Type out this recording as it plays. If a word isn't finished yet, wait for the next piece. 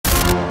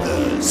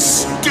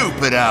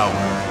it out.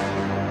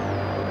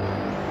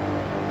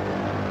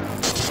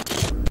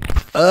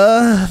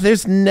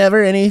 There's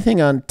never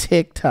anything on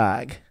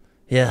TikTok.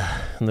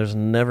 Yeah, and there's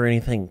never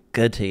anything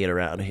good to eat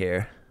around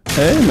here.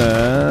 Hey,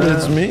 man.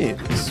 It's me,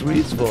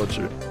 Sweets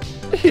Vulture.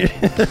 Hey,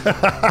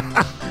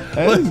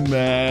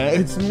 man.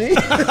 It's me.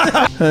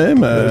 Hey,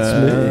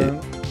 man.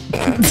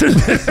 It's me.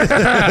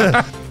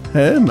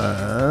 Hey,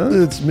 man.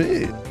 It's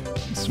me,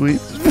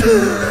 Sweets.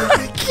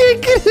 I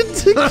can't get it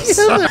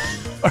together.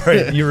 All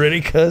right, you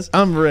ready, cuz?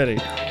 I'm ready.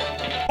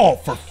 Oh,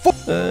 for fuck.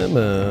 Hey,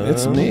 man.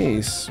 It's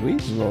me,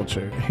 Sweets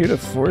Vulture, here to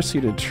force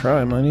you to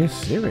try my new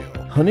cereal.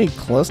 Honey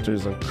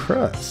clusters of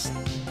crust.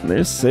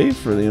 They're safe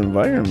for the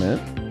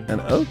environment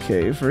and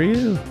okay for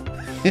you.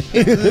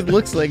 It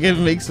looks like it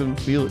makes him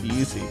feel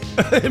easy.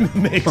 It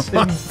makes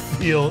him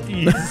feel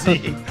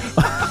easy.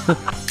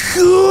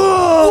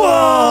 Cool!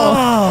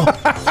 Whoa!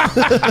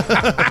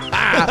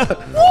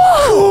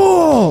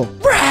 Cool!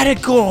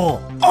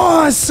 Radical!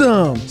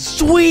 Awesome!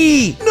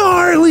 Sweet!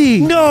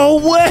 Gnarly! No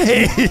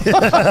way!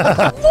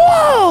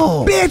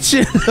 Whoa!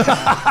 Bitchin'!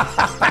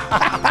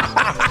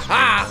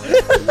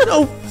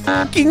 No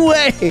fucking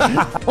way!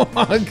 Oh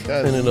my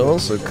God. And it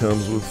also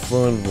comes with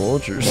fun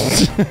vultures.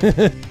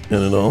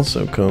 And it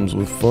also comes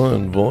with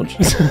fun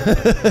vultures.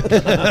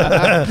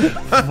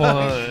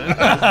 Fun.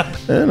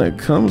 And it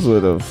comes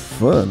with a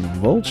fun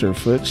vulture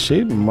foot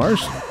shaped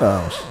marshmallow.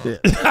 Oh shit.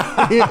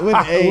 With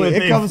A.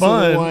 It comes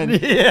with one.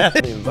 Yeah.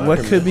 What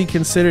could be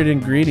considered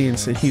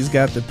ingredients? And he's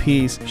got the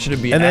piece. Should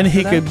it be And then after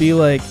he that? could be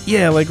like,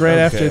 yeah, like right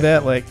Okay. after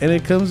that, like, and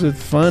it comes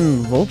with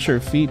fun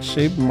vulture feet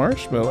shaped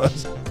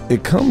marshmallows.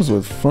 It comes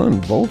with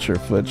fun vulture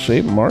foot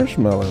shaped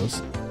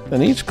marshmallows.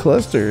 And each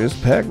cluster is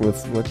packed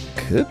with what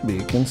could be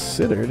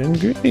considered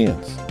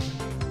ingredients.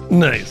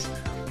 Nice.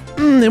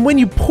 And when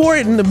you pour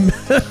it in the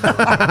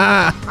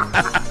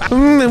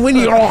and when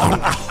you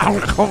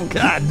Oh,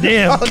 God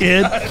damn,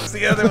 kid.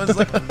 the other one's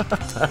like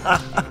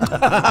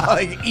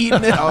like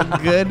eating it all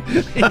good.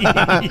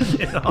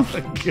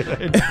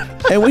 Good.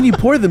 And when you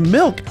pour the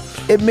milk,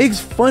 it makes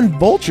fun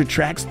vulture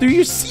tracks through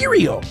your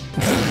cereal.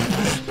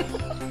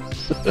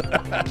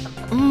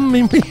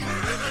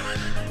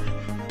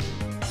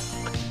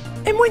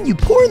 And when you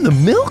pour in the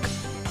milk,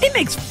 it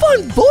makes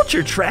fun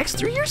vulture tracks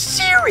through your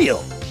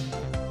cereal.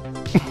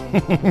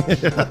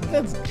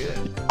 That's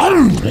good.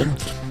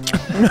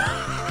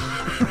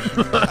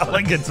 I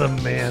like it's a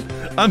man.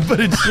 But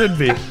it should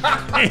be.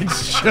 It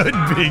should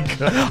be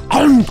good.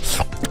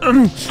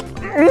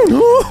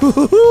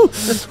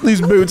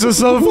 These boots are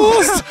so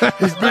fast.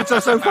 These boots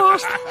are so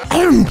fast.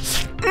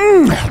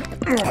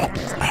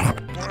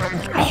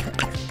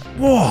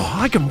 Whoa,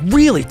 I can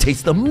really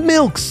taste the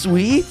milk,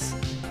 Sweets.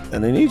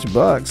 And in each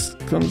box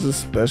comes a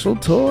special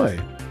toy.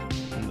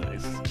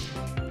 Nice.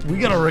 We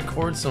gotta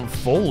record some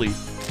Foley.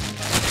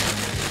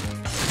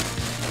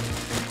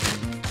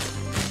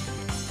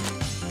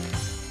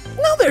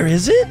 No, there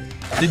isn't.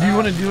 Did you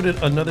want to do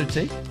it another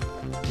take?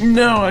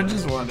 No, I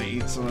just wanted to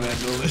eat some of that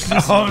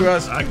delicious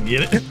crust. I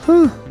get it.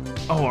 Oh,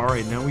 all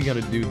right. Now we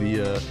gotta do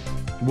the.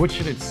 What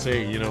should it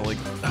say? You know, like.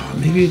 Oh,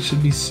 maybe it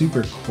should be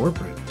super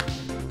corporate.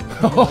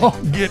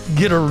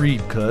 Get a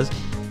read, cuz.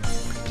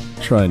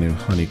 Try new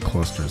honey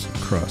clusters of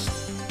crust.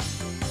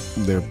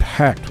 They're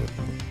packed with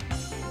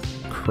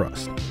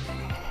crust.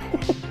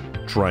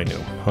 Try new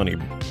honey.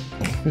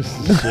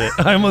 Shit,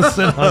 I almost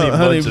said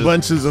honey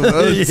bunches of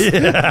oats.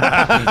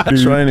 Yeah.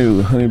 Try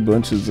new honey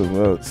bunches of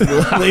oats.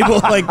 The label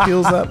like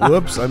peels up.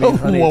 Whoops, I mean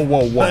honey.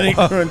 Whoa. Honey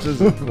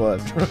crunches of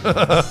crust.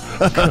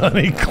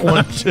 Honey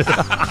crunches.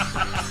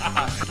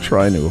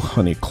 Try new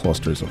honey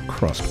clusters of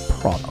crust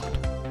product.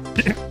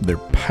 They're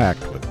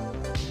packed with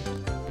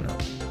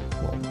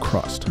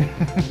crust.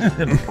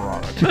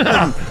 Product.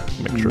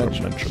 Make sure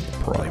to mention the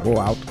product.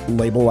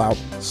 Label out,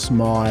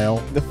 smile.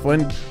 The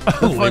fun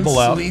Label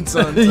out. sweets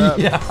on top.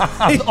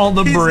 Yeah, all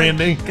the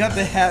branding. Like, got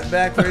the hat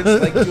backwards,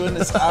 like doing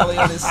this ollie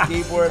on his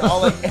skateboard,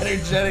 all like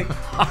energetic.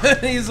 And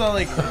he's all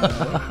like,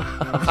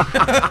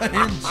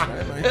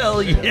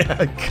 hell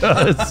yeah,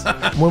 cuz.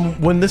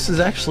 When this is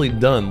actually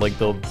done, like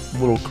the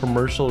little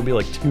commercial will be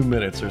like 2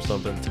 minutes or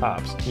something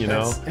tops, you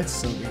know? It's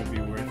still gonna be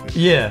worth it.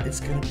 Yeah, It's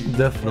gonna be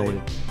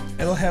definitely.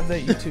 It'll have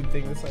that YouTube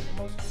thing that's like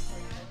most